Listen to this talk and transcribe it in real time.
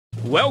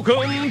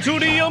Welcome to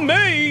the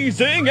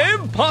amazing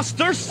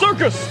Imposter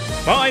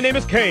Circus! My name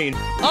is Kane.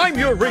 I'm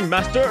your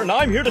ringmaster, and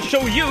I'm here to show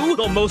you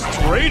the most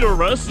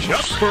traitorous,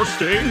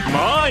 chest-bursting,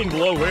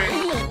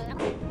 mind-blowing...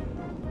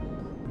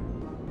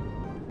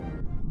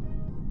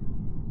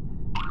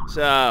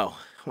 So,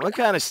 what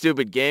kind of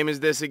stupid game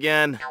is this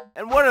again?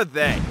 And what are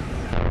they?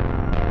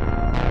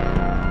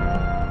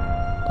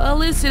 Well, at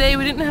least today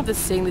we didn't have to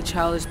sing the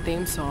childish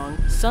theme song.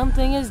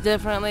 Something is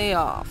definitely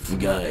off.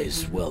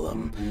 Guys,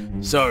 well,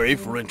 sorry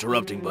for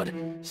interrupting, but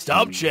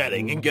stop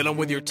chatting and get on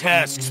with your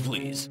tasks,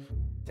 please.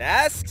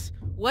 Tasks?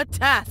 What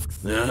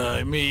tasks?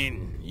 I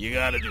mean, you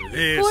gotta do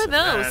this Who are and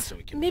that, those? so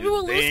we can Maybe do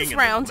we'll the lose thing this and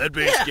round. the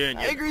lead-based Yeah, canyon.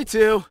 I agree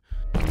too.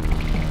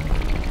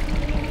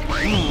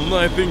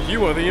 I think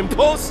you are the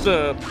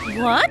imposter.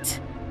 What?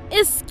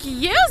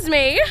 Excuse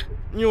me?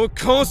 Your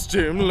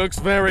costume looks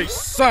very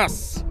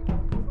sus.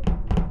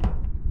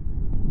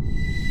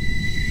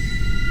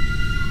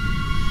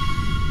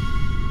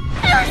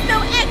 There's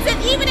no exit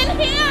even in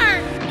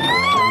here!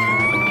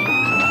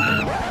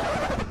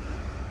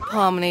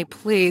 Pomni,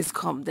 please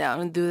calm down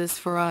and do this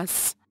for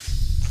us.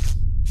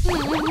 Is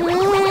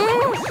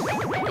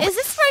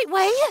this the right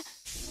way?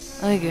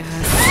 I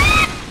guess.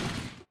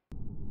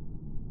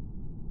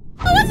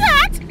 Who was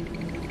that?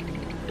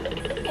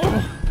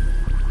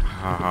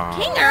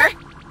 Kinger?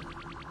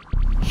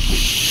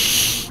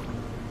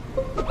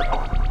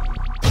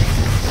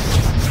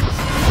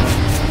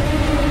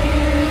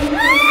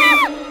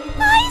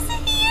 Why is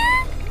it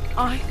here?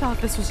 I thought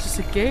this was just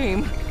a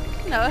game.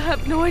 Now I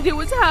have no idea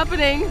what's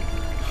happening.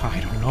 I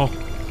don't know.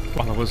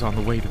 While I was on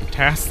the way to the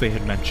task they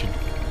had mentioned,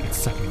 it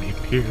suddenly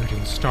appeared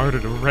and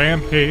started a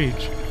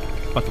rampage.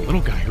 But the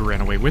little guy who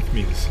ran away with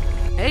me is...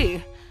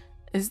 Hey,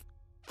 is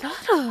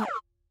that a...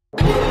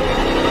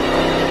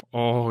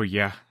 Oh,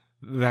 yeah.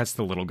 That's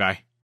the little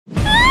guy.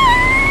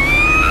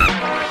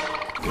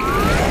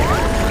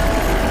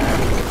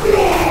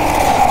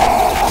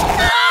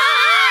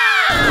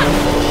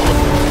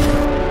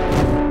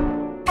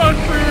 Run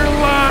for your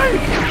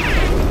life!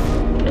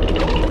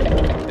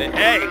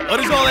 Hey, what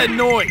is all that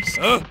noise,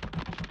 huh?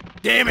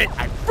 Damn it,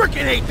 I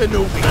frickin' hate the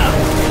newbie!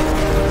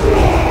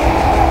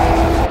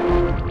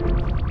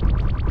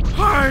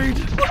 Hide!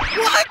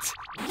 What?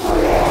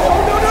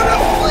 No,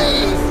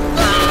 please!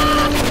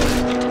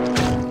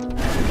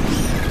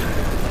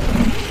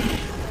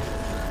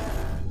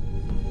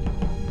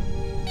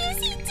 Is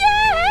he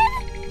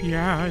dead?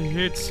 Yeah,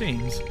 it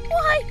seems.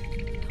 Why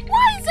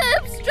is it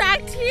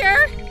abstract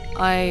here?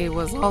 I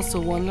was also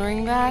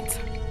wondering that.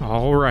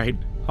 All right,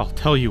 I'll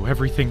tell you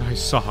everything I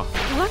saw.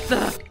 What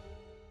the...